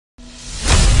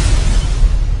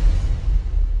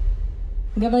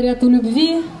Говорят, у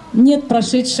любви нет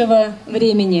прошедшего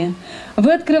времени.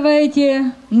 Вы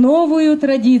открываете новую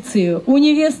традицию. У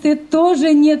невесты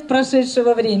тоже нет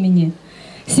прошедшего времени.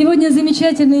 Сегодня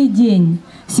замечательный день.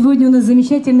 Сегодня у нас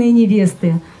замечательные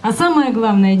невесты. А самое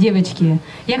главное, девочки,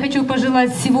 я хочу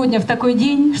пожелать сегодня в такой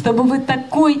день, чтобы вы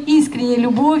такой искренней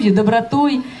любовью,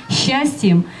 добротой,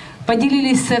 счастьем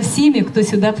поделились со всеми, кто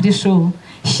сюда пришел.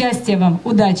 Счастья вам,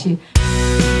 удачи!